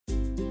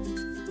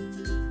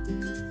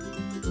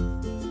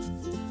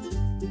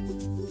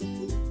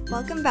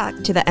Welcome back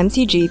to the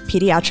MCG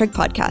Pediatric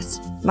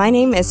Podcast. My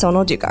name is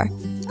Sonal Dukar.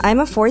 I'm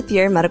a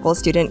fourth-year medical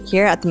student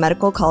here at the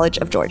Medical College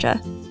of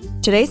Georgia.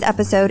 Today's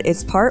episode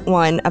is part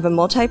one of a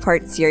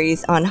multi-part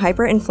series on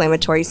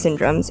hyperinflammatory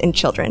syndromes in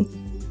children.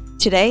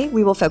 Today,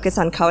 we will focus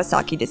on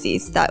Kawasaki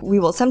disease that we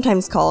will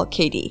sometimes call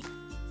KD.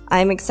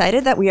 I'm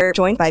excited that we are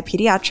joined by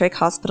pediatric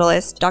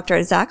hospitalist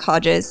Dr. Zach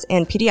Hodges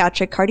and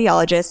pediatric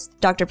cardiologist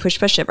Dr.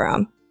 Pushpa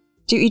Shivaram.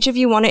 Do each of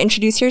you want to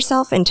introduce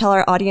yourself and tell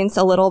our audience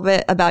a little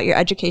bit about your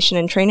education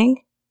and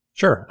training?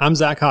 Sure. I'm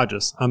Zach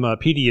Hodges. I'm a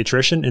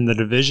pediatrician in the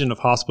Division of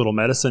Hospital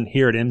Medicine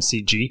here at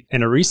MCG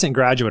and a recent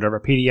graduate of our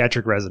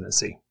pediatric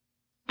residency.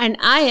 And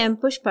I am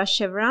Pushpa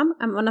Shivaram.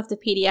 I'm one of the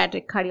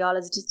pediatric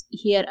cardiologists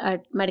here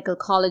at Medical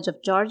College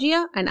of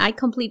Georgia, and I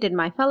completed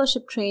my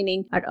fellowship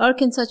training at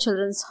Arkansas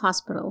Children's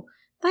Hospital.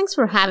 Thanks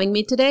for having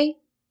me today.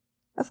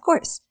 Of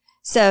course.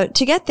 So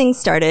to get things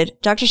started,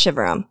 Dr.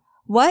 Shivaram,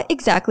 what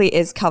exactly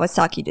is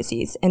Kawasaki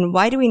disease and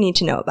why do we need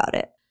to know about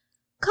it?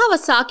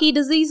 Kawasaki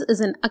disease is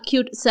an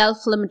acute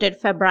self-limited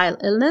febrile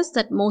illness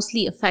that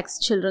mostly affects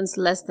children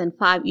less than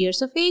 5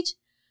 years of age.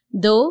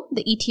 Though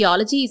the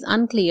etiology is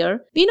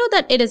unclear, we know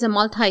that it is a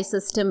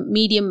multi-system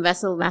medium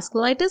vessel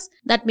vasculitis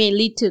that may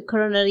lead to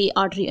coronary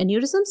artery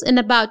aneurysms in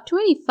about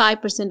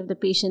 25% of the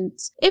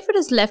patients if it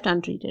is left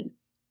untreated.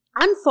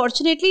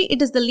 Unfortunately,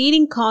 it is the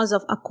leading cause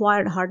of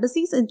acquired heart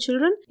disease in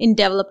children in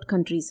developed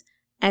countries,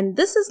 and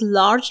this is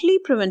largely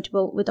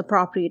preventable with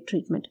appropriate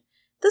treatment.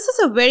 This is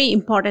a very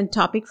important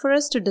topic for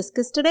us to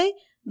discuss today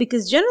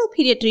because general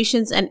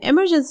pediatricians and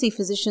emergency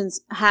physicians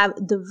have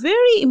the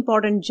very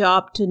important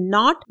job to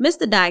not miss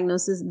the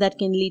diagnosis that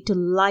can lead to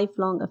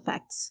lifelong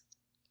effects.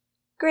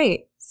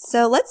 Great.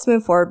 So let's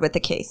move forward with the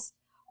case.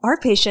 Our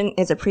patient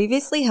is a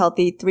previously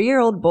healthy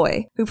 3-year-old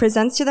boy who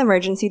presents to the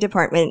emergency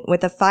department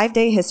with a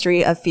 5-day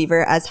history of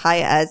fever as high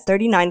as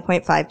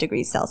 39.5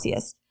 degrees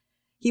Celsius.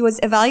 He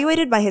was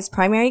evaluated by his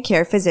primary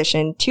care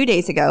physician 2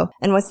 days ago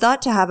and was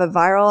thought to have a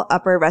viral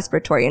upper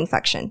respiratory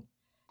infection.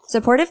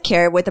 Supportive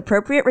care with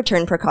appropriate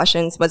return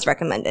precautions was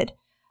recommended.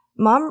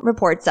 Mom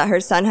reports that her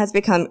son has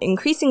become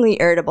increasingly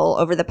irritable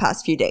over the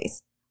past few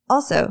days.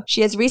 Also,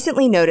 she has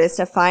recently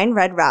noticed a fine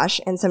red rash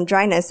and some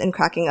dryness and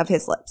cracking of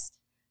his lips.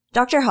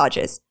 Dr.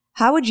 Hodges,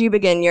 how would you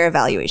begin your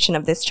evaluation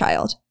of this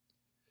child?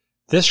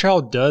 This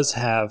child does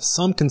have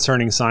some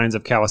concerning signs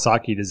of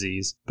Kawasaki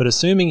disease, but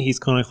assuming he's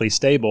clinically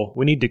stable,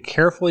 we need to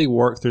carefully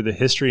work through the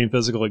history and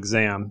physical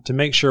exam to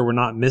make sure we're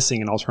not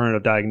missing an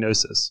alternative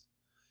diagnosis.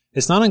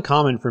 It's not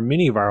uncommon for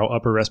many viral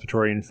upper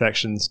respiratory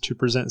infections to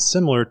present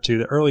similar to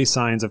the early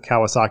signs of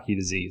Kawasaki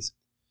disease.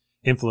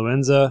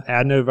 Influenza,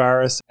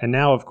 adenovirus, and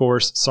now, of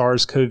course,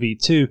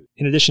 SARS-CoV-2,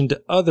 in addition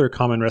to other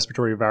common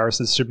respiratory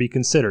viruses, should be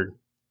considered.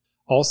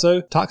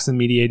 Also,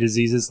 toxin-mediated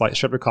diseases like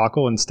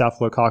streptococcal and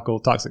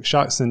staphylococcal toxic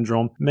shock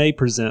syndrome may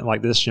present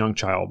like this young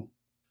child.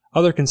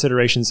 Other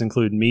considerations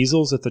include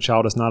measles if the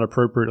child is not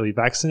appropriately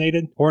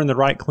vaccinated, or in the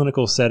right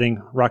clinical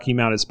setting, Rocky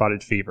Mountain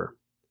spotted fever.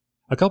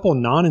 A couple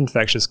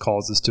non-infectious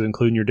causes to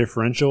include in your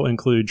differential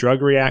include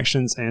drug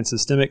reactions and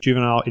systemic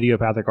juvenile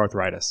idiopathic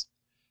arthritis.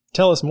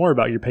 Tell us more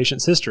about your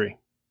patient's history.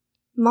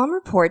 Mom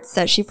reports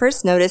that she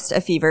first noticed a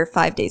fever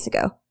 5 days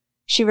ago.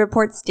 She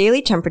reports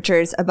daily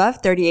temperatures above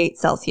 38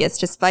 Celsius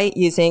despite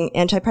using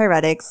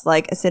antipyretics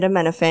like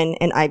acetaminophen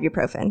and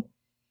ibuprofen.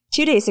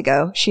 2 days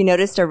ago, she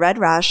noticed a red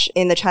rash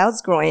in the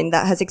child's groin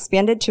that has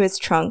expanded to his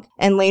trunk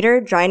and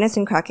later dryness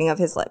and cracking of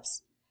his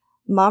lips.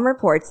 Mom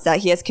reports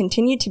that he has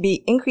continued to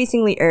be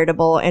increasingly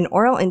irritable and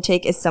oral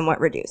intake is somewhat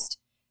reduced.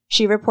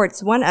 She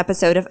reports 1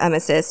 episode of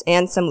emesis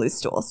and some loose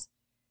stools.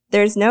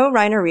 There is no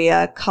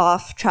rhinorrhea,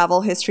 cough,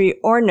 travel history,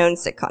 or known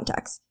sick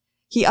contacts.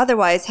 He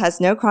otherwise has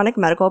no chronic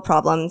medical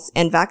problems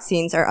and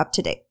vaccines are up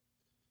to date.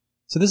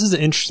 So this is an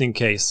interesting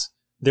case.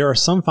 There are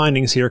some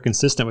findings here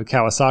consistent with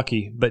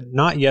Kawasaki, but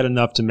not yet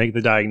enough to make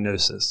the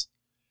diagnosis.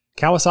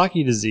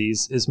 Kawasaki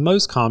disease is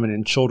most common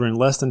in children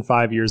less than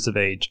 5 years of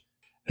age,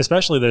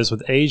 especially those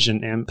with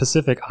Asian and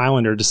Pacific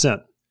Islander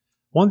descent.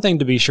 One thing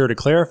to be sure to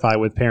clarify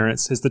with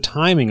parents is the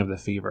timing of the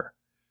fever.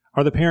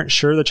 Are the parents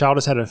sure the child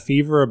has had a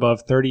fever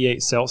above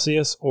 38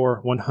 Celsius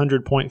or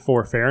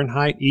 100.4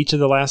 Fahrenheit each of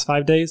the last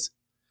 5 days?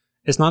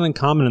 It's not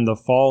uncommon in the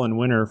fall and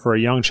winter for a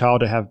young child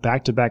to have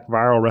back-to-back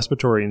viral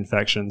respiratory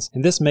infections,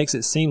 and this makes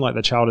it seem like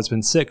the child has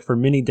been sick for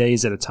many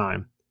days at a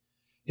time.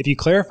 If you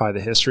clarify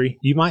the history,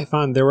 you might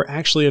find there were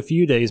actually a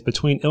few days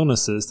between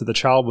illnesses that the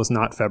child was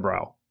not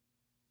febrile.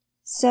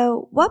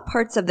 So, what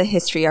parts of the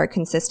history are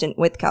consistent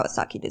with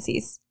Kawasaki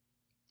disease?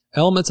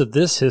 Elements of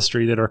this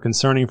history that are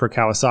concerning for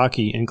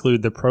Kawasaki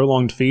include the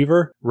prolonged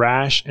fever,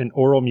 rash, and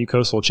oral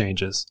mucosal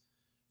changes.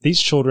 These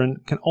children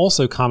can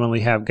also commonly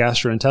have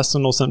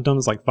gastrointestinal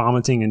symptoms like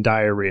vomiting and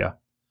diarrhea.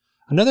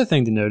 Another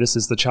thing to notice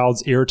is the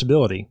child's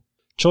irritability.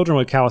 Children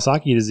with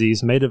Kawasaki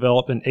disease may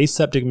develop an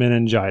aseptic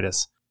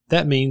meningitis.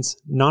 That means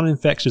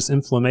non-infectious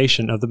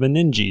inflammation of the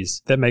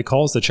meninges that may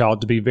cause the child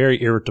to be very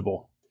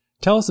irritable.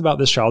 Tell us about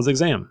this child's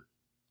exam.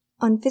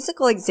 On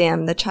physical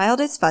exam, the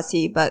child is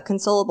fussy but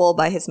consolable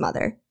by his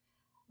mother.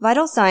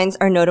 Vital signs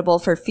are notable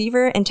for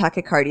fever and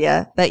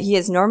tachycardia, but he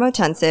is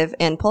normotensive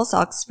and pulse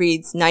ox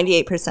reads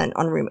 98%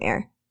 on room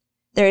air.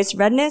 There is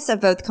redness of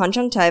both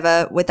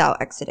conjunctiva without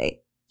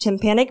exudate.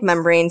 Tympanic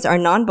membranes are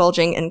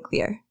non-bulging and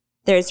clear.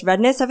 There is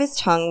redness of his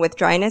tongue with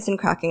dryness and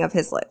cracking of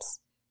his lips.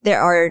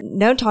 There are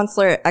no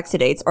tonsillar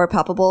exudates or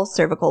palpable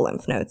cervical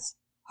lymph nodes.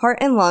 Heart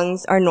and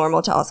lungs are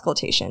normal to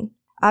auscultation.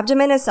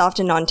 Abdomen is soft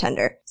and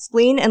non-tender.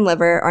 Spleen and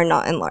liver are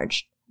not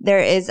enlarged.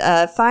 There is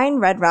a fine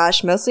red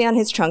rash mostly on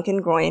his trunk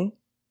and groin.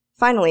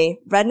 Finally,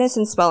 redness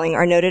and swelling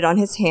are noted on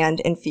his hand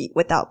and feet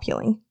without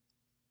peeling.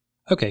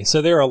 Okay,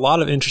 so there are a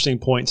lot of interesting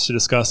points to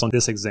discuss on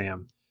this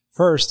exam.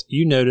 First,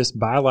 you notice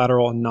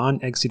bilateral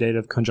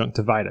non-exudative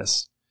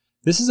conjunctivitis.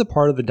 This is a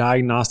part of the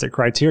diagnostic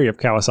criteria of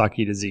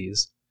Kawasaki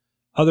disease.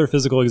 Other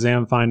physical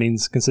exam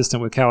findings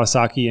consistent with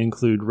Kawasaki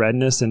include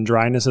redness and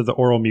dryness of the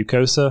oral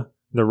mucosa,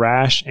 the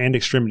rash, and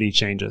extremity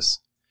changes.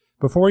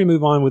 Before we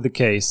move on with the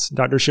case,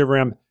 Dr.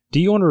 Shivaram, do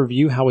you want to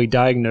review how we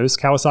diagnose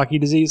Kawasaki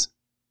disease?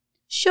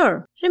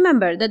 Sure.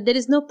 Remember that there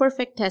is no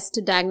perfect test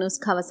to diagnose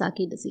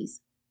Kawasaki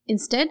disease.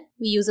 Instead,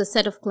 we use a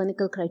set of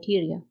clinical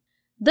criteria.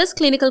 This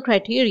clinical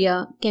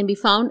criteria can be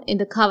found in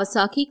the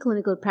Kawasaki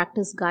Clinical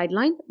Practice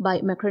Guideline by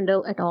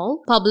McCrindle et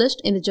al.,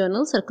 published in the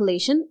journal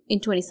Circulation in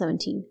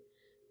 2017.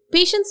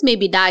 Patients may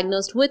be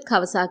diagnosed with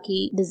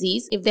Kawasaki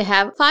disease if they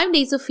have 5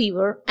 days of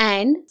fever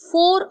and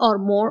 4 or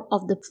more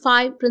of the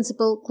 5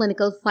 principal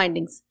clinical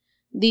findings.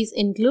 These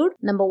include,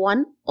 number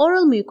 1,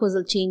 oral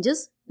mucosal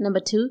changes, number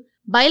 2,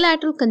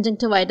 bilateral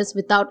conjunctivitis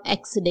without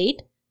exudate,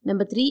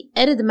 number 3,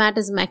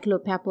 erythematous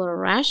maculopapular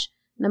rash,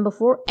 number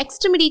 4,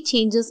 extremity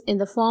changes in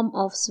the form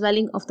of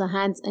swelling of the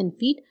hands and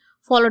feet,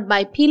 followed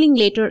by peeling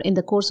later in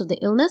the course of the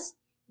illness,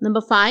 number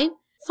 5,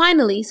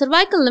 finally,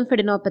 cervical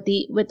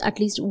lymphadenopathy with at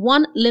least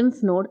one lymph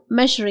node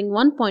measuring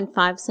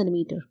 1.5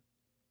 centimeter.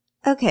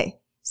 Okay,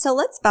 so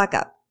let's back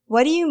up.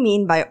 What do you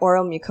mean by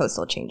oral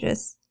mucosal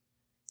changes?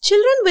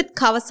 Children with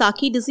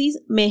Kawasaki disease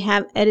may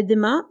have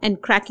erythema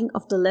and cracking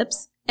of the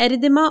lips,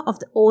 erythema of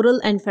the oral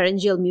and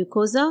pharyngeal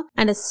mucosa,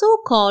 and a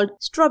so-called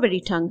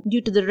strawberry tongue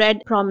due to the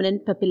red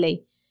prominent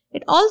papillae.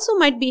 It also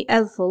might be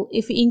helpful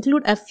if we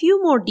include a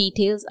few more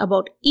details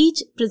about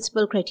each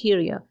principal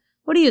criteria.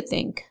 What do you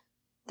think?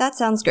 That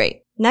sounds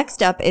great.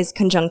 Next up is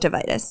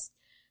conjunctivitis.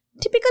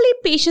 Typically,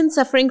 patients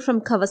suffering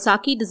from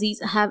Kawasaki disease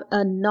have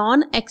a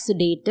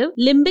non-exudative,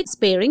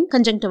 limbic-sparing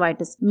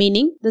conjunctivitis,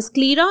 meaning the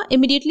sclera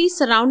immediately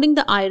surrounding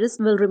the iris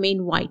will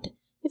remain white.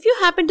 If you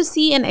happen to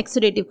see an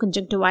exudative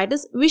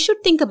conjunctivitis, we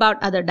should think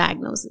about other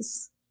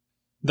diagnoses.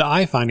 The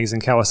eye findings in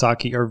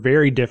Kawasaki are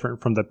very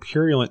different from the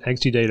purulent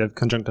exudative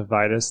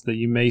conjunctivitis that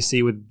you may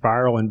see with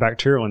viral and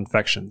bacterial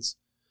infections.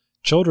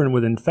 Children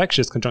with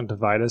infectious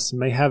conjunctivitis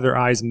may have their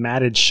eyes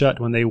matted shut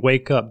when they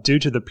wake up due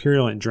to the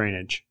purulent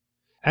drainage.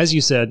 As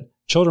you said,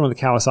 children with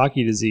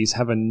Kawasaki disease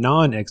have a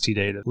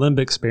non-exudative,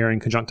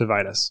 limbic-sparing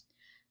conjunctivitis.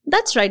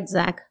 That's right,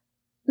 Zach.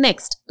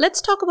 Next,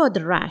 let's talk about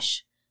the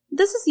rash.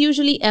 This is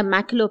usually a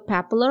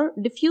maculopapular,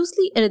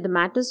 diffusely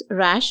erythematous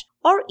rash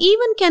or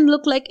even can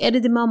look like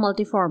erythema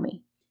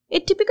multiforme.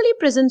 It typically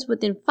presents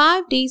within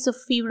 5 days of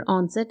fever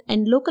onset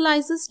and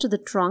localizes to the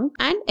trunk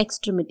and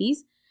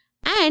extremities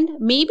and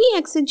may be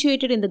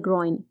accentuated in the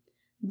groin.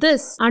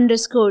 This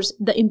underscores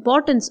the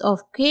importance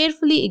of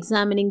carefully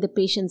examining the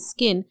patient's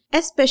skin,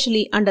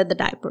 especially under the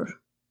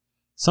diaper.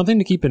 Something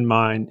to keep in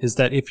mind is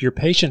that if your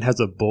patient has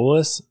a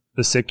bullous,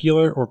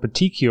 vesicular, or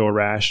petechial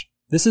rash,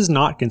 this is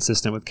not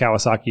consistent with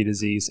Kawasaki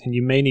disease, and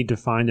you may need to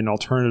find an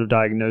alternative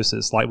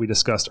diagnosis like we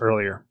discussed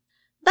earlier.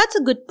 That's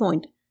a good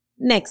point.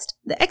 Next,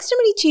 the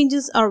extremity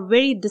changes are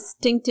very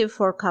distinctive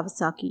for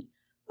Kawasaki.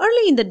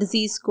 Early in the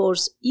disease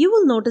course, you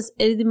will notice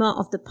erythema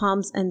of the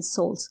palms and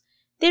soles.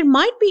 There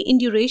might be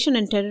induration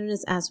and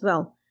tenderness as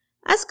well.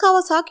 As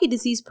Kawasaki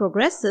disease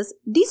progresses,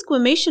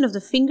 desquamation of the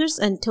fingers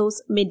and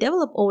toes may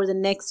develop over the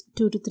next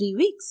 2 to 3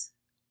 weeks.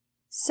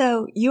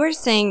 So, you are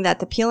saying that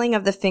the peeling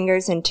of the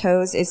fingers and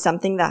toes is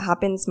something that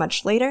happens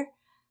much later?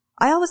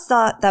 I always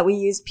thought that we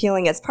used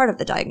peeling as part of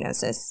the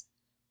diagnosis.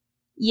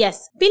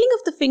 Yes, peeling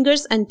of the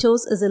fingers and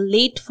toes is a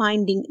late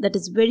finding that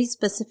is very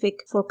specific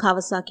for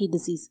Kawasaki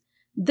disease.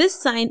 This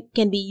sign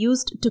can be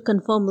used to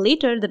confirm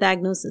later the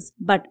diagnosis,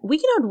 but we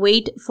cannot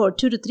wait for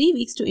 2 to 3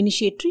 weeks to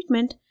initiate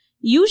treatment.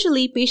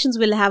 Usually, patients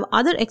will have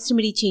other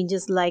extremity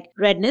changes like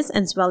redness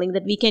and swelling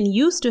that we can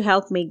use to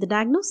help make the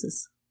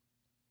diagnosis.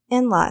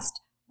 And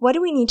last, what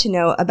do we need to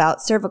know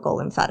about cervical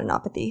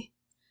lymphadenopathy?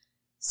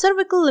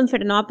 Cervical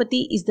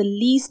lymphadenopathy is the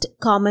least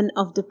common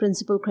of the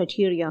principal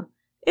criteria.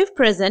 If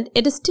present,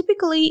 it is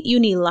typically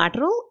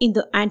unilateral in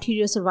the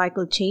anterior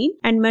cervical chain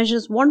and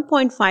measures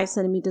 1.5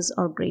 centimeters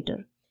or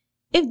greater.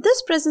 If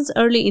this presents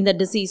early in the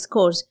disease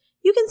course,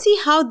 you can see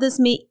how this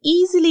may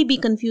easily be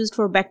confused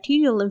for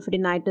bacterial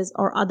lymphadenitis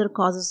or other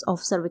causes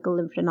of cervical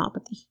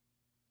lymphadenopathy.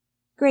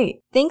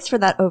 Great, thanks for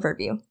that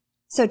overview.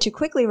 So to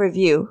quickly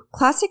review,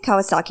 classic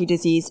Kawasaki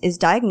disease is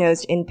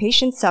diagnosed in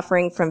patients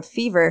suffering from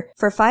fever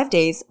for 5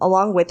 days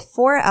along with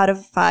 4 out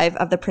of 5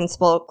 of the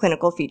principal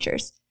clinical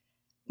features.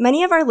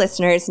 Many of our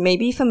listeners may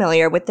be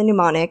familiar with the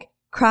mnemonic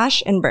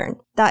crash and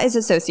burn that is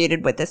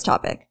associated with this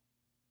topic.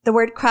 The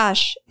word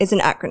crash is an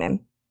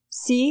acronym.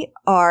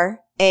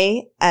 C-R-A-S-H.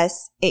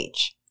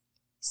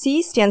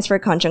 C stands for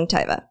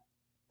conjunctiva.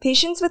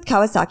 Patients with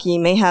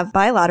Kawasaki may have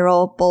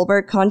bilateral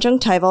bulbar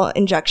conjunctival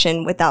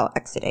injection without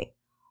exudate.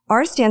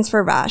 R stands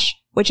for rash,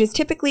 which is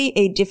typically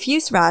a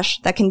diffuse rash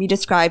that can be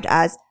described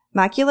as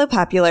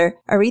maculopapular,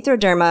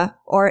 erythroderma,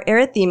 or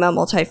erythema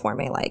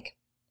multiforme-like.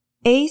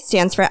 A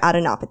stands for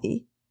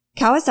adenopathy.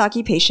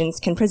 Kawasaki patients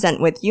can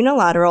present with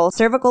unilateral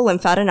cervical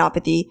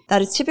lymphadenopathy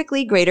that is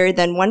typically greater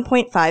than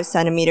 1.5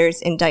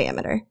 centimeters in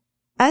diameter.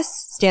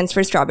 S stands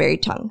for strawberry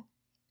tongue.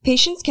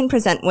 Patients can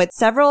present with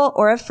several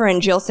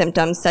oropharyngeal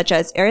symptoms such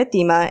as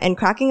erythema and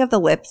cracking of the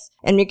lips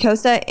and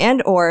mucosa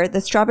and/or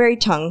the strawberry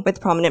tongue with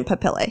prominent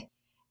papillae.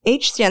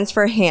 H stands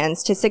for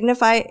hands to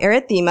signify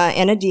erythema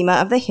and edema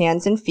of the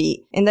hands and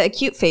feet in the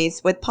acute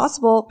phase with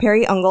possible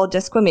periungual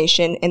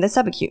desquamation in the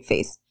subacute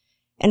phase.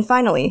 And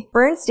finally,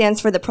 burn stands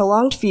for the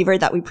prolonged fever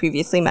that we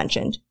previously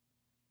mentioned.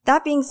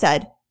 That being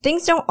said,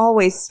 things don't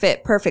always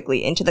fit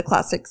perfectly into the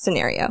classic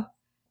scenario.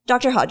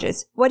 Dr.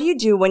 Hodges, what do you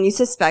do when you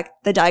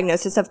suspect the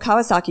diagnosis of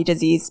Kawasaki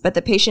disease, but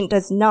the patient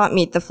does not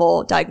meet the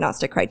full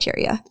diagnostic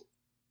criteria?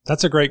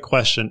 That's a great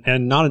question,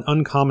 and not an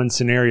uncommon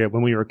scenario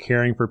when we are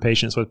caring for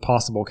patients with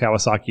possible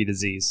Kawasaki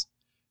disease.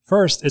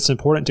 First, it's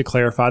important to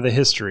clarify the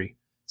history.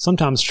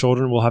 Sometimes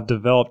children will have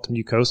developed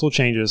mucosal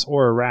changes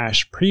or a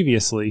rash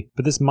previously,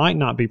 but this might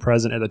not be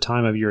present at the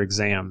time of your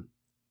exam.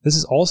 This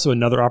is also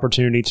another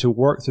opportunity to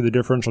work through the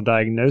differential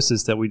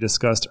diagnosis that we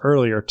discussed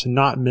earlier to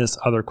not miss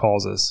other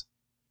causes.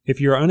 If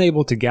you are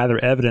unable to gather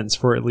evidence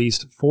for at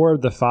least 4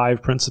 of the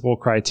 5 principal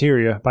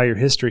criteria by your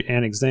history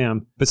and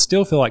exam, but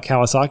still feel like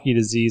Kawasaki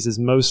disease is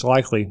most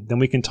likely, then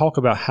we can talk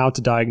about how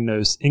to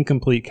diagnose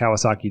incomplete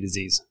Kawasaki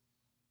disease.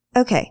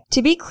 Okay,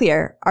 to be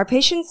clear, our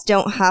patients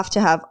don't have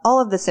to have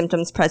all of the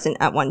symptoms present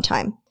at one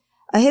time.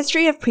 A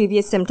history of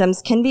previous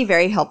symptoms can be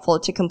very helpful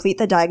to complete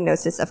the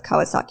diagnosis of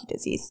Kawasaki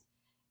disease.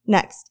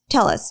 Next,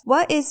 tell us,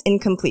 what is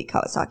incomplete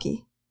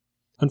Kawasaki?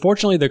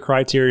 Unfortunately, the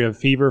criteria of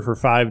fever for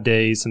 5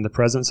 days and the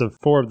presence of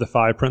 4 of the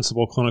 5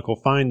 principal clinical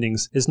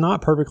findings is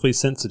not perfectly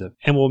sensitive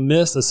and will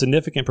miss a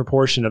significant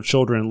proportion of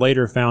children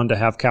later found to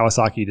have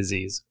Kawasaki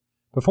disease.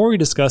 Before we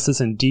discuss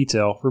this in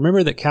detail,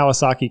 remember that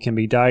Kawasaki can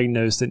be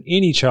diagnosed in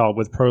any child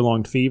with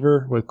prolonged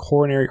fever with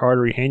coronary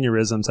artery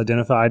aneurysms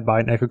identified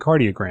by an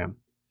echocardiogram.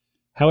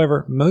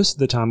 However, most of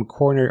the time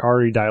coronary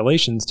artery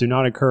dilations do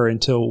not occur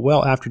until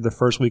well after the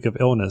first week of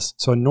illness,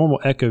 so a normal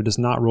echo does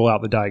not rule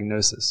out the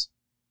diagnosis.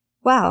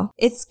 Wow,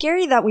 it's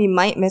scary that we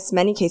might miss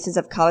many cases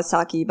of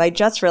Kawasaki by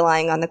just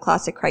relying on the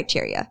classic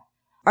criteria.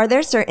 Are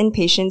there certain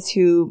patients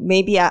who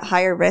may be at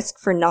higher risk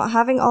for not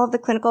having all of the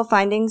clinical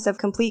findings of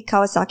complete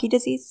Kawasaki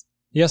disease?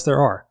 Yes, there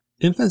are.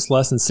 Infants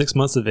less than 6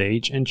 months of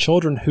age and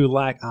children who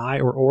lack eye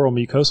or oral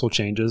mucosal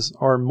changes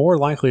are more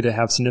likely to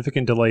have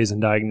significant delays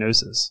in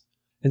diagnosis.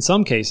 In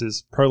some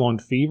cases,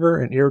 prolonged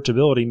fever and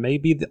irritability may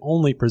be the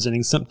only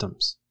presenting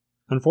symptoms.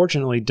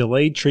 Unfortunately,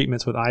 delayed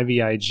treatments with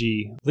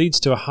IVIG leads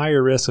to a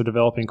higher risk of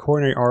developing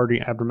coronary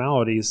artery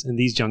abnormalities in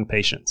these young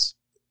patients.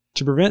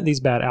 To prevent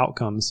these bad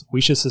outcomes,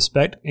 we should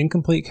suspect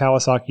incomplete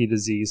Kawasaki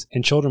disease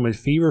in children with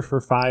fever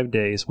for 5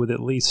 days with at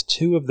least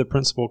 2 of the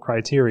principal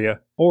criteria,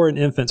 or in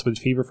infants with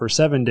fever for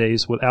 7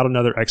 days without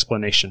another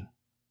explanation.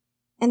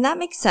 And that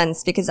makes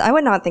sense because I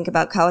would not think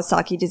about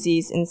Kawasaki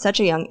disease in such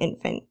a young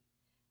infant.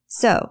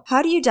 So,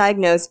 how do you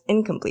diagnose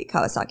incomplete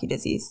Kawasaki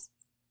disease?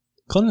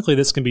 Clinically,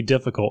 this can be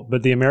difficult,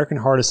 but the American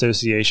Heart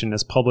Association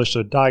has published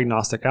a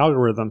diagnostic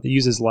algorithm that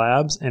uses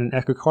labs and an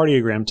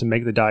echocardiogram to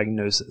make the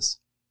diagnosis.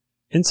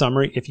 In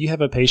summary, if you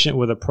have a patient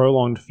with a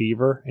prolonged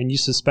fever and you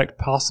suspect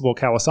possible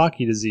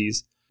Kawasaki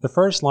disease, the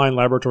first-line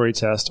laboratory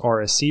tests are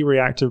a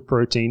C-reactive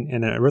protein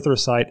and an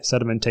erythrocyte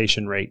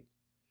sedimentation rate.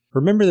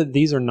 Remember that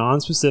these are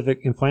nonspecific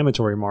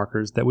inflammatory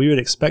markers that we would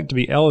expect to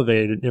be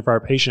elevated if our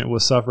patient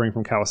was suffering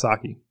from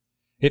Kawasaki.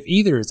 If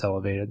either is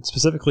elevated,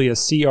 specifically a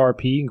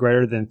CRP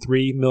greater than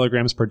 3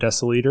 mg per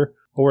deciliter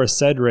or a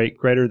SED rate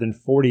greater than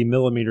 40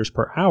 mm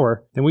per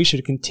hour, then we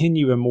should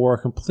continue a more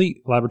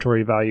complete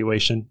laboratory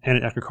evaluation and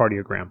an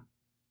echocardiogram.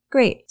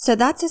 Great. So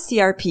that's a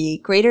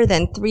CRP greater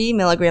than 3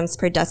 mg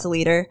per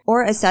deciliter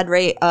or a SED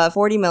rate of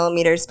 40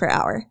 mm per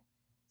hour.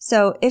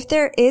 So if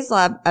there is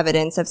lab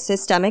evidence of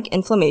systemic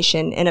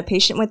inflammation in a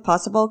patient with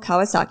possible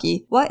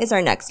Kawasaki, what is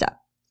our next step?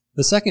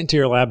 The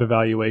second-tier lab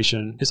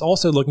evaluation is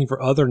also looking for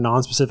other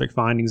nonspecific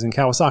findings in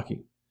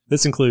Kawasaki.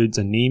 This includes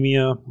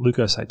anemia,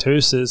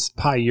 leukocytosis,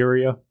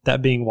 pyuria,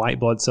 that being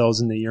white blood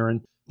cells in the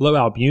urine, low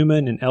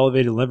albumin, and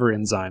elevated liver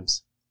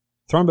enzymes.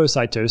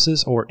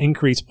 Thrombocytosis, or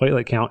increased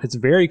platelet count, is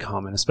very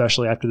common,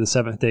 especially after the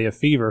 7th day of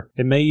fever.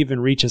 It may even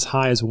reach as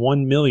high as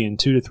 1 million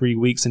 2 to 3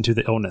 weeks into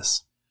the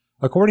illness.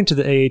 According to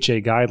the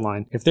AHA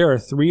guideline, if there are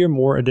 3 or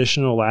more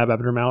additional lab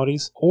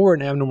abnormalities or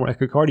an abnormal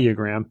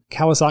echocardiogram,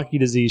 Kawasaki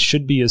disease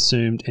should be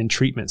assumed and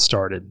treatment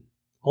started.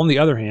 On the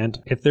other hand,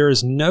 if there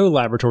is no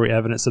laboratory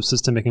evidence of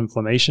systemic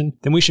inflammation,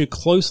 then we should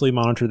closely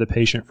monitor the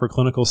patient for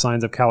clinical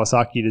signs of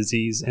Kawasaki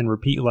disease and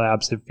repeat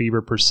labs if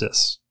fever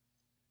persists.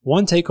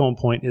 One take-home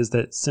point is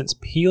that since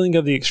peeling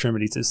of the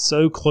extremities is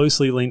so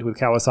closely linked with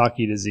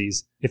Kawasaki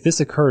disease, if this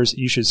occurs,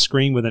 you should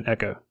screen with an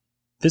echo.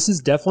 This is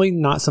definitely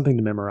not something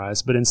to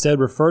memorize, but instead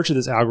refer to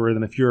this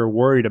algorithm if you are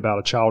worried about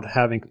a child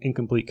having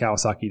incomplete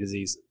Kawasaki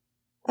disease.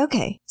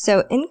 Okay,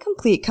 so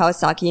incomplete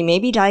Kawasaki may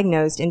be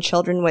diagnosed in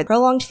children with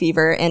prolonged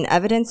fever and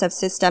evidence of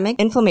systemic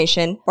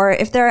inflammation, or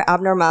if there are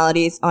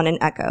abnormalities on an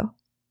echo.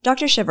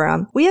 Dr.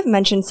 Shivaram, we have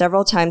mentioned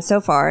several times so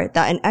far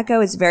that an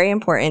echo is very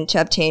important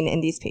to obtain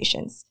in these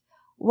patients.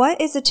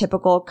 What is a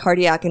typical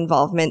cardiac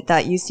involvement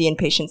that you see in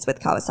patients with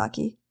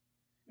Kawasaki?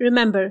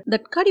 Remember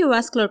that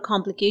cardiovascular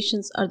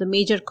complications are the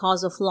major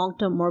cause of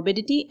long-term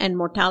morbidity and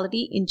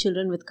mortality in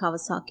children with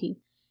Kawasaki.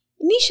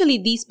 Initially,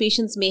 these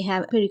patients may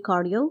have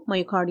pericardial,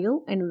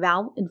 myocardial, and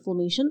valve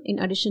inflammation in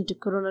addition to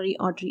coronary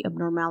artery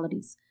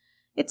abnormalities.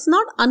 It's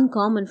not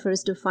uncommon for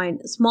us to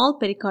find small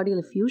pericardial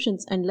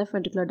effusions and left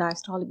ventricular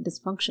diastolic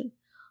dysfunction.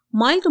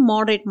 Mild to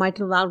moderate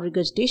mitral valve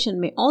regurgitation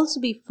may also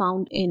be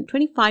found in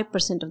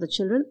 25% of the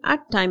children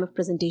at time of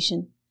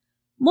presentation.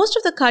 Most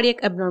of the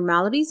cardiac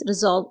abnormalities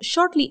resolve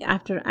shortly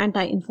after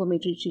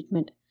anti-inflammatory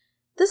treatment.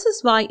 This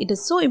is why it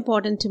is so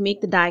important to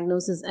make the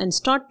diagnosis and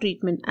start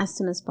treatment as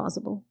soon as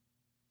possible.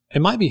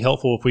 It might be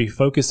helpful if we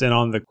focus in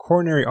on the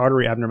coronary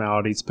artery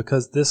abnormalities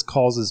because this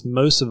causes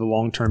most of the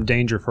long-term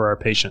danger for our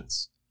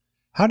patients.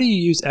 How do you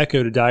use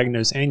echo to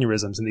diagnose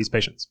aneurysms in these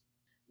patients?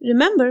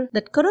 Remember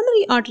that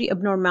coronary artery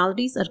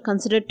abnormalities are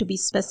considered to be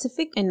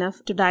specific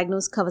enough to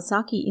diagnose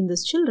Kawasaki in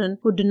these children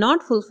who do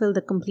not fulfill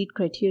the complete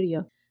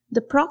criteria.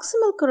 The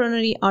proximal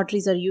coronary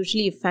arteries are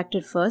usually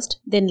affected first,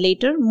 then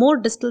later more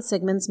distal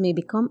segments may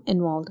become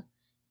involved.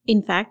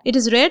 In fact, it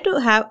is rare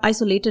to have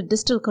isolated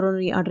distal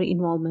coronary artery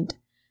involvement.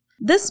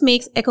 This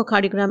makes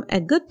echocardiogram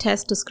a good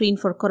test to screen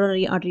for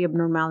coronary artery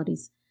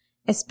abnormalities,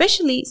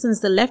 especially since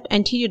the left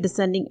anterior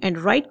descending and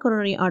right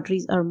coronary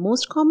arteries are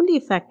most commonly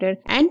affected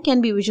and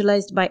can be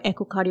visualized by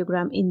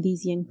echocardiogram in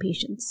these young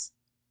patients.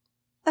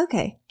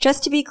 Okay,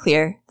 just to be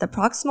clear, the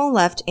proximal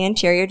left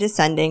anterior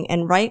descending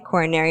and right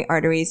coronary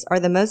arteries are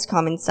the most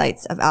common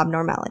sites of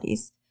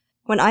abnormalities.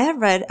 When I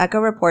have read echo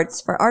reports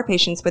for our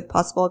patients with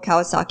possible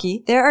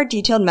Kawasaki, there are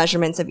detailed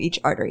measurements of each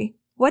artery.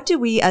 What do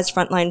we as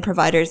frontline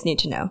providers need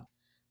to know?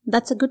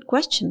 That's a good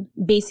question.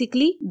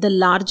 Basically, the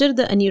larger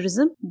the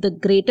aneurysm, the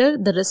greater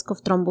the risk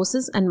of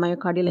thrombosis and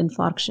myocardial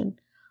infarction.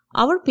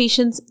 Our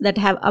patients that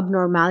have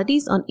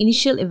abnormalities on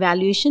initial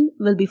evaluation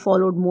will be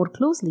followed more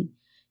closely.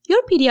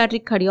 Your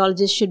pediatric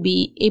cardiologist should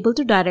be able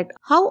to direct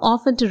how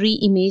often to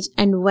re-image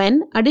and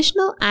when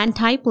additional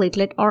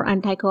antiplatelet or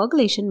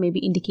anticoagulation may be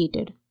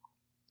indicated.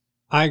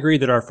 I agree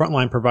that our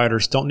frontline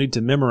providers don't need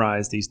to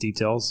memorize these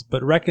details,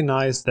 but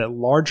recognize that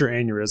larger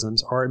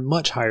aneurysms are at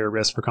much higher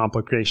risk for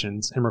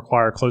complications and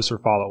require closer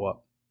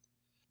follow-up.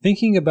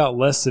 Thinking about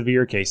less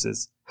severe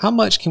cases, how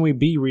much can we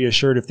be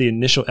reassured if the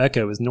initial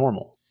echo is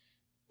normal?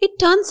 It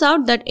turns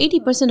out that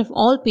 80% of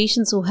all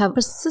patients who have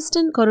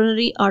persistent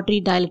coronary artery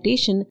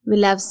dilatation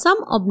will have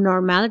some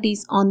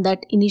abnormalities on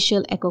that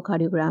initial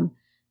echocardiogram.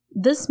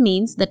 This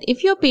means that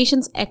if your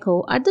patient's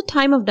echo at the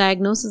time of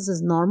diagnosis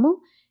is normal,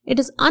 it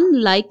is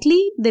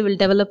unlikely they will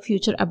develop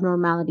future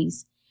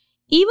abnormalities.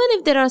 Even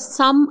if there are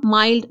some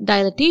mild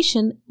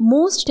dilatation,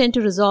 most tend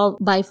to resolve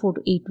by 4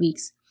 to 8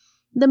 weeks.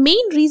 The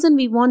main reason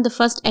we want the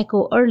first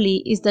echo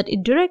early is that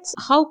it directs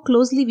how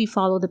closely we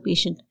follow the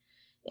patient.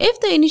 If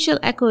the initial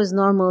echo is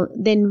normal,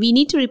 then we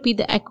need to repeat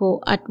the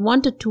echo at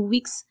 1 to 2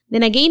 weeks,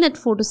 then again at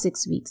 4 to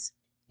 6 weeks.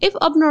 If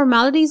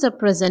abnormalities are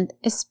present,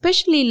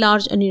 especially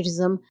large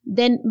aneurysm,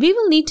 then we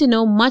will need to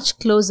know much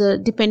closer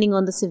depending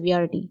on the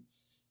severity.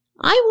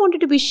 I wanted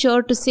to be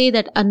sure to say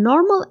that a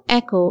normal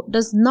echo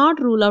does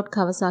not rule out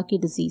Kawasaki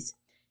disease.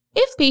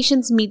 If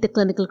patients meet the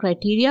clinical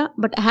criteria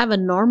but have a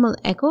normal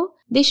echo,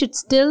 they should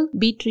still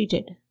be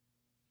treated.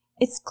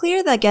 It's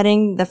clear that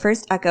getting the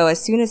first echo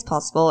as soon as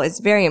possible is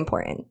very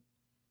important.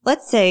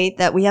 Let's say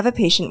that we have a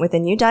patient with a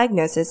new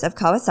diagnosis of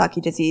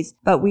Kawasaki disease,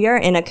 but we are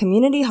in a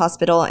community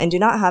hospital and do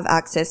not have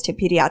access to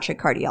pediatric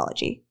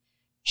cardiology.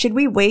 Should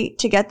we wait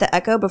to get the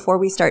echo before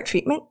we start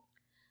treatment?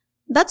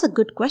 That's a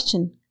good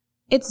question.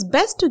 It's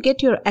best to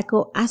get your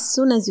echo as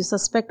soon as you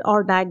suspect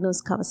or diagnose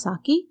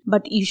Kawasaki,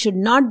 but you should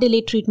not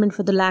delay treatment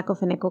for the lack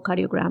of an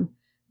echocardiogram.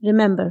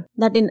 Remember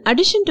that in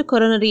addition to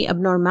coronary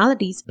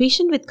abnormalities,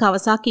 patient with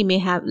Kawasaki may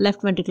have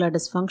left ventricular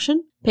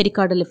dysfunction,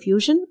 pericardial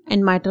effusion,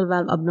 and mitral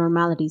valve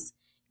abnormalities.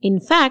 In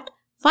fact,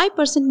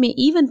 5% may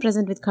even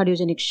present with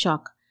cardiogenic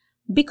shock.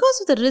 Because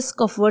of the risk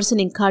of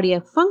worsening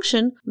cardiac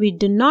function, we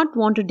do not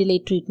want to delay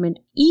treatment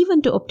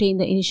even to obtain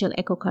the initial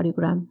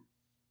echocardiogram.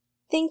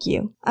 Thank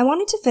you. I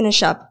wanted to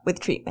finish up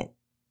with treatment.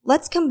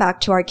 Let's come back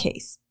to our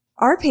case.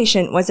 Our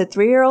patient was a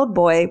 3-year-old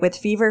boy with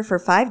fever for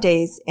 5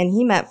 days, and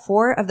he met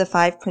 4 of the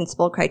 5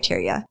 principal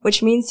criteria,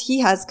 which means he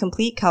has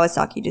complete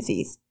Kawasaki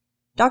disease.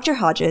 Dr.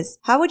 Hodges,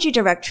 how would you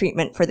direct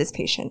treatment for this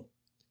patient?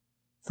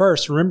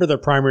 First, remember the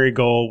primary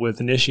goal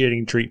with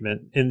initiating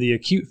treatment in the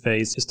acute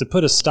phase is to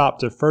put a stop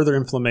to further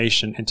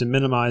inflammation and to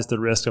minimize the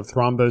risk of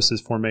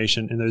thrombosis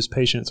formation in those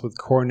patients with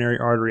coronary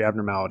artery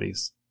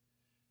abnormalities.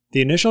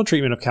 The initial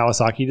treatment of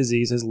Kawasaki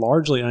disease is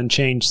largely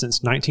unchanged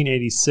since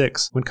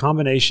 1986, when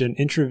combination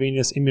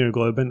intravenous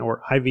immunoglobulin,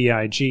 or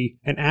IVIG,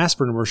 and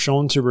aspirin were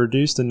shown to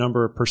reduce the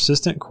number of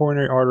persistent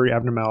coronary artery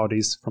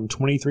abnormalities from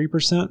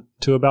 23%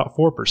 to about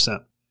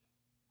 4%.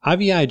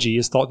 IVIG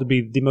is thought to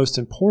be the most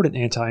important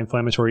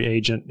anti-inflammatory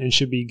agent and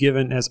should be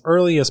given as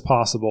early as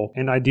possible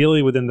and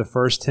ideally within the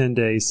first 10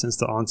 days since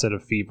the onset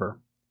of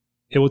fever.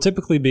 It will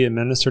typically be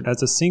administered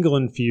as a single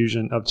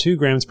infusion of 2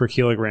 grams per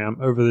kilogram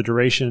over the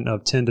duration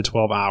of 10 to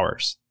 12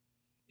 hours.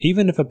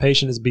 Even if a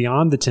patient is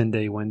beyond the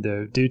 10-day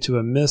window due to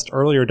a missed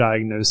earlier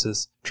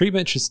diagnosis,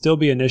 treatment should still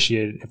be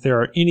initiated if there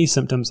are any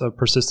symptoms of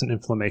persistent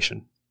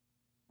inflammation.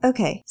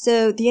 Okay,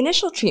 so the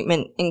initial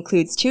treatment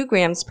includes 2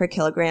 grams per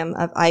kilogram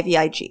of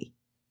IVIG.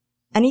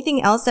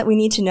 Anything else that we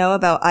need to know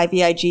about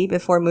IVIG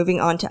before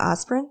moving on to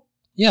aspirin?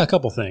 Yeah, a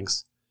couple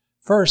things.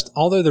 First,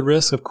 although the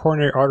risk of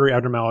coronary artery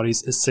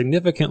abnormalities is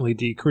significantly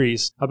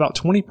decreased, about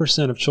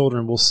 20% of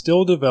children will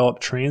still develop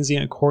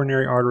transient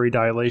coronary artery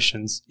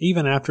dilations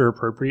even after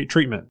appropriate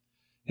treatment.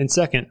 And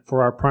second,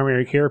 for our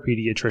primary care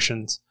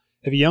pediatricians,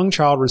 if a young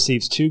child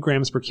receives 2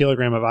 grams per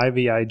kilogram of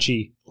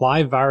IVIG,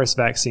 live virus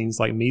vaccines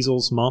like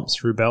measles,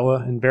 mumps,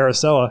 rubella, and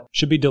varicella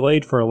should be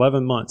delayed for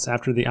 11 months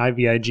after the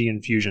IVIG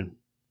infusion.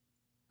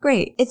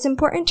 Great. It's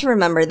important to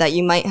remember that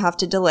you might have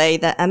to delay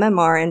the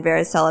MMR and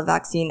varicella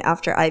vaccine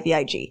after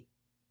IVIG.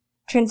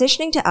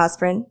 Transitioning to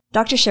aspirin,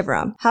 Dr.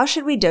 Shivaram, how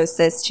should we dose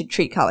this to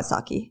treat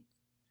Kawasaki?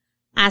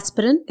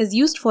 Aspirin is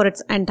used for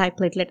its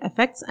antiplatelet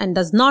effects and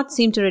does not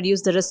seem to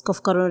reduce the risk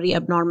of coronary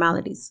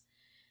abnormalities.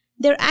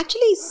 There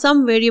actually is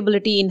some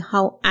variability in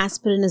how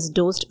aspirin is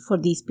dosed for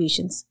these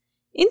patients.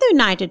 In the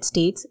United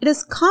States, it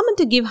is common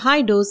to give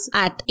high dose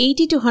at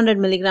 80 to 100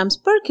 milligrams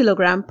per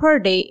kilogram per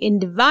day in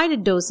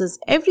divided doses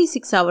every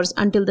 6 hours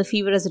until the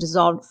fever is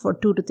resolved for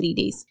 2 to 3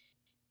 days.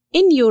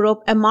 In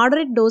Europe, a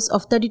moderate dose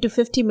of 30 to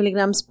 50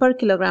 milligrams per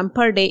kilogram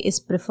per day is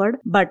preferred,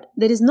 but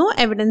there is no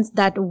evidence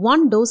that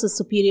one dose is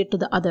superior to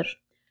the other.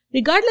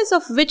 Regardless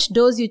of which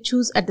dose you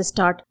choose at the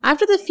start,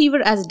 after the fever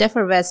has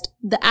effervesced,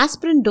 the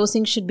aspirin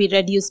dosing should be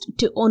reduced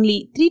to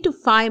only 3 to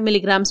 5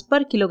 milligrams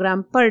per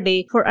kilogram per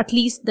day for at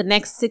least the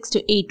next 6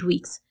 to 8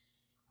 weeks.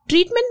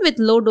 Treatment with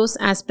low-dose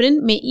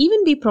aspirin may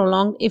even be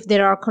prolonged if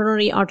there are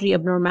coronary artery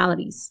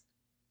abnormalities.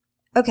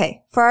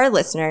 Okay, for our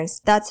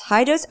listeners, that's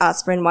high-dose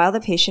aspirin while the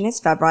patient is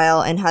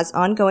febrile and has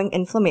ongoing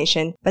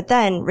inflammation, but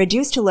then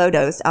reduced to low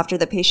dose after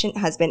the patient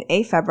has been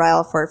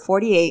afebrile for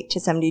 48 to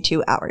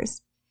 72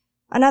 hours.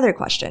 Another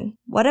question,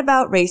 what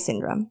about Reye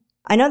syndrome?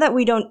 I know that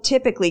we don't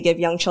typically give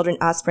young children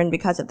aspirin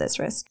because of this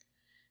risk.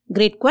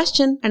 Great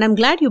question, and I'm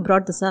glad you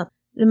brought this up.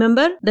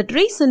 Remember that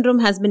Reye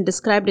syndrome has been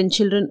described in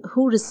children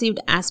who received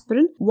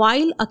aspirin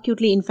while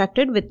acutely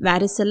infected with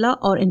varicella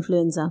or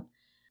influenza.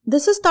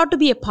 This is thought to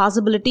be a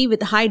possibility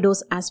with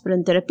high-dose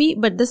aspirin therapy,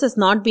 but this has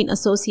not been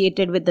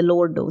associated with the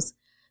lower dose.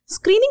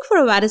 Screening for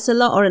a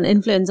varicella or an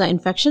influenza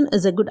infection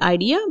is a good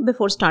idea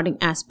before starting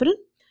aspirin.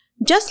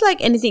 Just like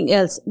anything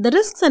else, the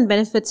risks and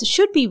benefits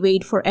should be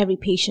weighed for every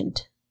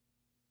patient.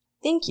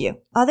 Thank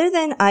you. Other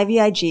than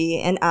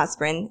IVIG and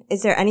aspirin,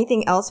 is there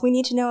anything else we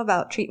need to know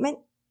about treatment?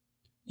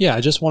 Yeah,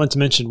 I just wanted to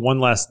mention one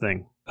last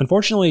thing.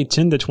 Unfortunately,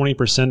 10 to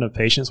 20% of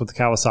patients with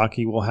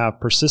Kawasaki will have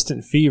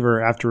persistent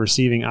fever after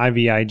receiving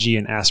IVIG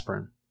and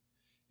aspirin.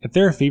 If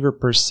their fever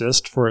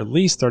persists for at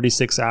least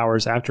 36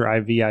 hours after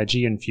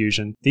IVIG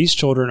infusion, these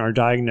children are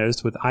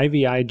diagnosed with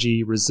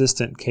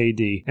IVIG-resistant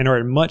KD and are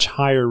at much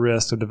higher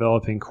risk of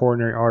developing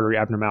coronary artery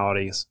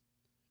abnormalities.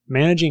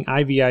 Managing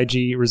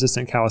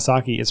IVIG-resistant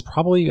Kawasaki is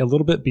probably a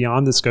little bit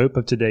beyond the scope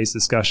of today's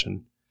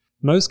discussion.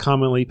 Most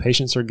commonly,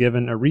 patients are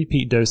given a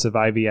repeat dose of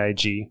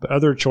IVIG, but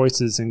other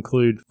choices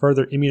include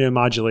further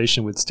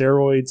immunomodulation with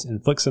steroids,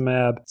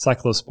 infliximab,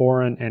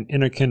 cyclosporin, and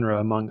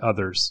anakinra, among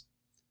others.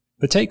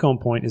 The take-home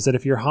point is that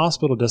if your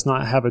hospital does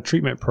not have a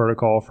treatment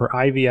protocol for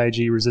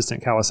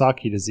IVIG-resistant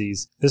Kawasaki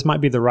disease, this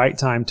might be the right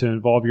time to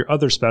involve your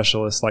other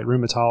specialists like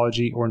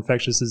rheumatology or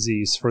infectious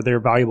disease for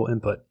their valuable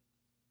input.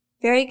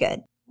 Very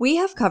good. We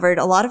have covered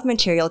a lot of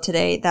material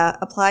today that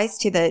applies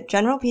to the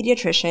general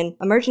pediatrician,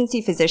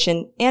 emergency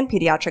physician, and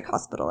pediatric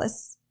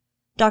hospitalists.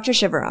 Dr.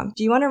 Shivaram,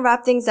 do you want to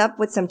wrap things up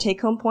with some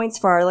take-home points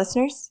for our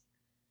listeners?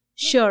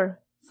 Sure.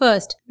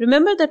 First,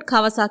 remember that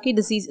Kawasaki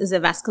disease is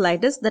a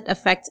vasculitis that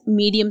affects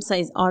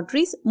medium-sized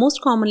arteries,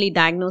 most commonly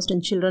diagnosed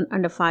in children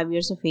under 5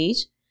 years of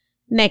age.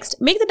 Next,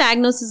 make the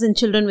diagnosis in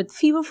children with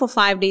fever for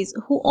 5 days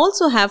who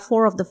also have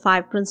 4 of the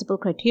 5 principal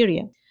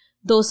criteria.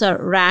 Those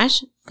are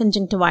rash,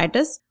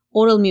 conjunctivitis,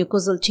 oral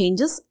mucosal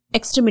changes,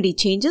 extremity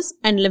changes,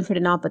 and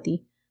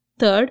lymphadenopathy.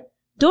 Third,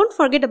 don't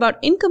forget about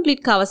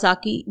incomplete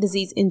Kawasaki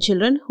disease in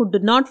children who do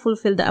not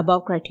fulfill the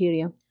above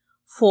criteria.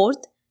 Fourth,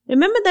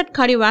 remember that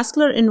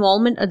cardiovascular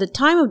involvement at the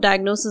time of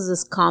diagnosis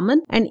is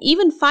common, and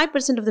even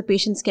 5% of the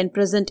patients can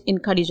present in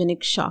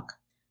cardiogenic shock.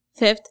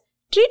 Fifth,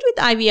 treat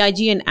with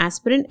IVIG and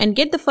aspirin and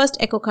get the first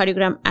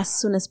echocardiogram as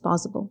soon as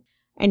possible.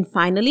 And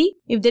finally,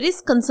 if there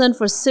is concern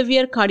for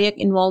severe cardiac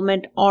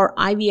involvement or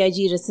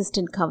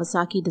IVIG-resistant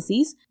Kawasaki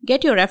disease,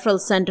 get your referral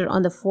center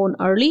on the phone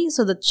early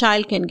so the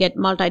child can get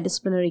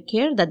multidisciplinary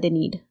care that they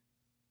need.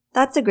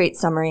 That's a great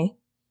summary.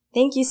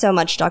 Thank you so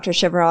much, Dr.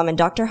 Shivaram and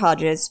Dr.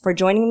 Hodges, for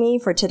joining me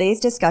for today's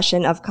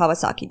discussion of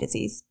Kawasaki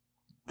disease.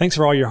 Thanks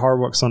for all your hard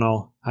work,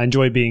 Sonal. I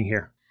enjoy being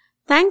here.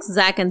 Thanks,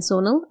 Zach and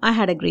Sonal. I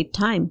had a great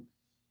time.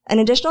 An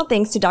additional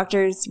thanks to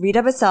Drs.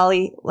 Rita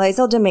Basali,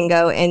 Lizel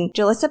Domingo, and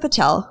Jalissa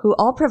Patel, who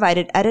all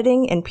provided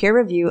editing and peer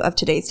review of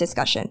today's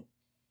discussion.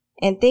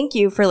 And thank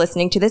you for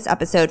listening to this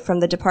episode from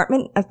the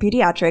Department of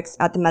Pediatrics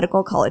at the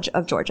Medical College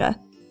of Georgia.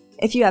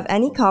 If you have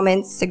any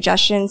comments,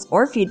 suggestions,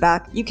 or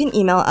feedback, you can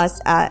email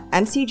us at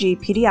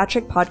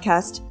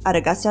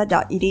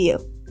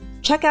mcgpediatricpodcast@augusta.edu.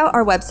 Check out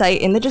our website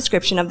in the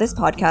description of this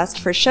podcast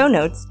for show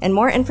notes and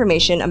more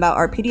information about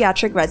our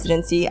pediatric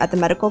residency at the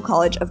Medical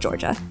College of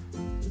Georgia.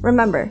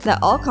 Remember that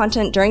all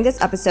content during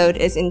this episode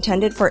is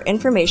intended for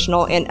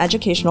informational and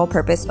educational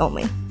purpose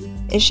only.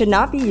 It should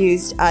not be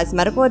used as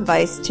medical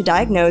advice to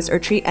diagnose or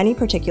treat any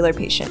particular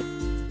patient.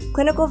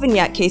 Clinical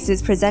vignette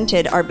cases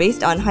presented are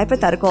based on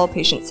hypothetical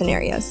patient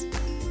scenarios.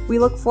 We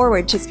look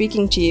forward to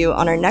speaking to you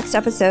on our next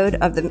episode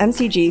of the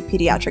MCG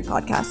Pediatric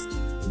Podcast.